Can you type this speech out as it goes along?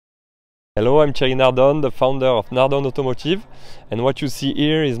Hello, I'm Thierry Nardone, the founder of Nardone Automotive, and what you see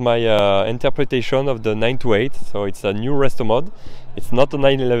here is my interpretation of the 928. So it's a new Restomod. It's not a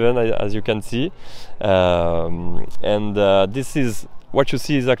 911 as you can see, this is what you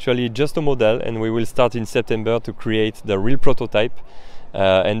see is actually just a model, and we will start in September to create the real prototype.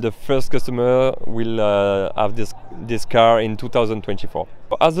 And the first customer will have this car in 2024.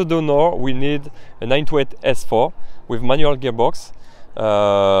 As a donor, we need a 928 S4 with manual gearbox.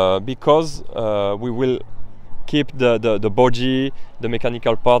 Because we will keep the body, the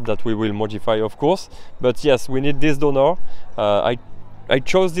mechanical part that we will modify, of course. But yes, we need this donor. I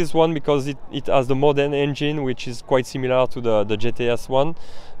chose this one because it has the modern engine, which is quite similar to the GTS one.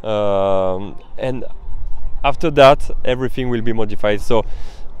 And after that, everything will be modified. So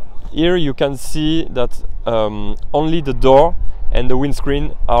here you can see that only the door and the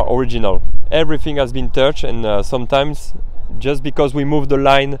windscreen are original. Everything has been touched, and sometimes just because we move the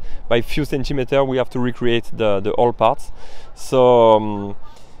line by a few centimeters, we have to recreate the whole parts. So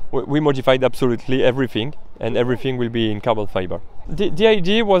we modified absolutely everything, and everything will be in carbon fiber. The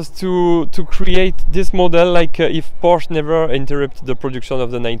idea was to create this model like if Porsche never interrupted the production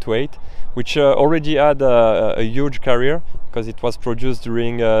of the 928, which already had a huge career because it was produced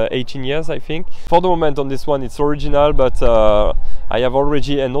during 18 years, I think. For the moment on this one it's original, but I have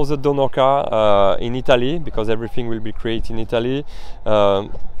already another donor car in Italy because everything will be created in Italy.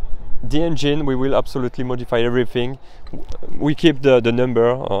 The engine, we will absolutely modify everything. We keep the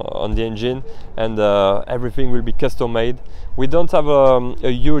number on the engine, and everything will be custom made. We don't have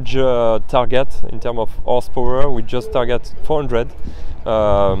a huge target in terms of horsepower. We just target 400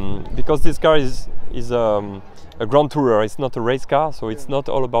 because this car is a grand tourer. It's not a race car, so it's not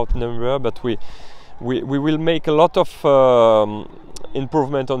all about number, but we will make a lot of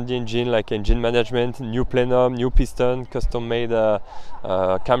improvement on the engine, like engine management, new plenum, new piston, custom made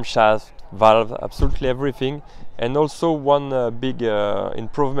camshaft, valve, absolutely everything. And also one big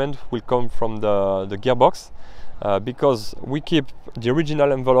improvement will come from the gearbox, because we keep the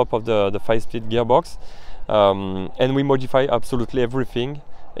original envelope of the 5-speed gearbox, and we modify absolutely everything.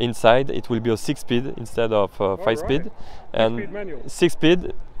 Inside it will be a 6-speed instead of 5-speed, and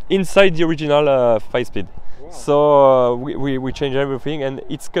 6-speed inside the original 5-speed. Wow. So we change everything, and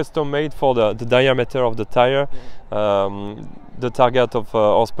it's custom made for the diameter of the tire, the target of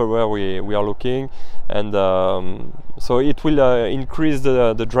horsepower we are looking, and so it will increase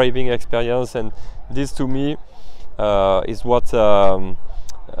the driving experience, and this to me is what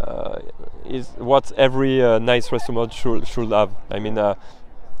every nice Restomod should have. I mean,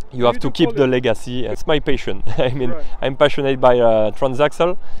 you have to keep the legacy. It's my passion. I mean, right. I'm passionate by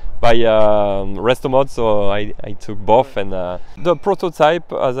transaxle, by Restomod, so I took both. And the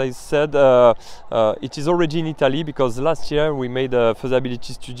prototype, as I said, it is already in Italy because last year we made a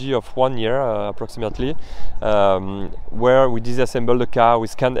feasibility study of 1 year approximately, where we disassembled the car, we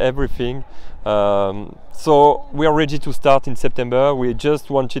scanned everything. So we are ready to start in September. We just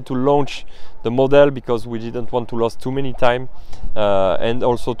wanted to launch the model because we didn't want to lose too many time, and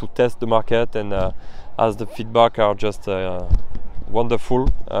also to test the market, and as the feedback are just wonderful,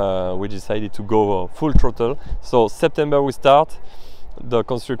 we decided to go full throttle. So September we start the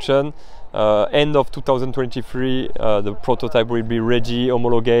construction. End of 2023 the prototype will be ready,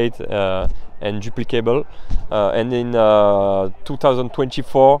 homologate, and duplicable, and in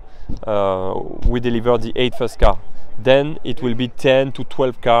 2024 we deliver the 8 first car. Then it will be 10 to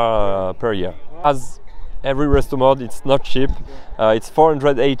 12 cars per year. As every Restomod, it's not cheap. It's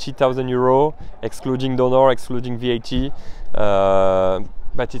 480,000 €, excluding donor, excluding VAT.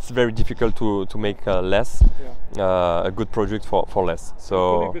 But it's very difficult to make less, a good product for less.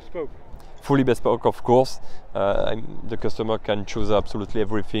 So fully bespoke. Fully bespoke, of course. The customer can choose absolutely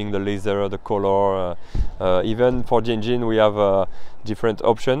everything: the laser, the color. Even for the engine, we have different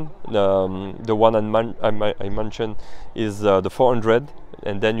options. The one I mentioned is the 400,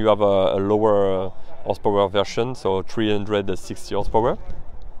 and then you have a lower horsepower version, so 360 horsepower.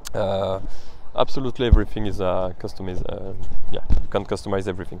 Absolutely everything is customized. Yeah, you can customize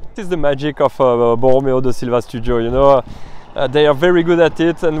everything. This is the magic of Borromeo da Silva Studio. You know, they are very good at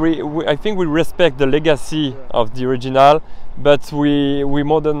it, and I think we respect the legacy of the original, but we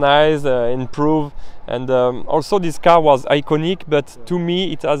modernize, improve, and also this car was iconic. But to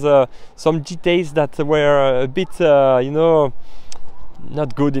me, it has some details that were a bit, you know,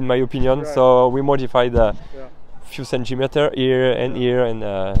 not good in my opinion. Right. So we modified a few centimeters here and here, and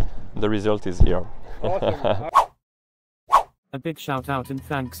the result is here. Awesome. A big shout out and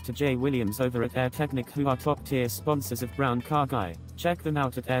thanks to Jay Williams over at Air Technic, who are top tier sponsors of Brown Car Guy. Check them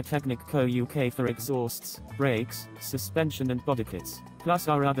out at Air Technic Co UK for exhausts, brakes, suspension and body kits. Plus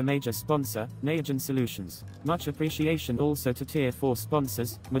our other major sponsor, Nayagen Solutions. Much appreciation also to tier 4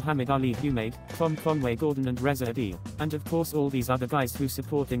 sponsors, Muhammad Ali Humaid, Tom Conway Gordon and Reza Adil. And of course all these other guys who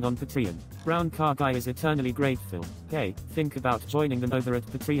supporting on Patreon. Brown Car Guy is eternally grateful. Hey, think about joining them over at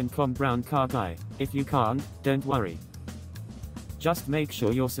patreon.com Brown Car Guy. If you can't, don't worry. Just make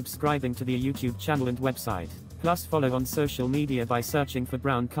sure you're subscribing to the YouTube channel and website. Plus follow on social media by searching for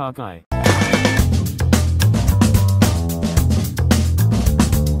Brown Car Guy.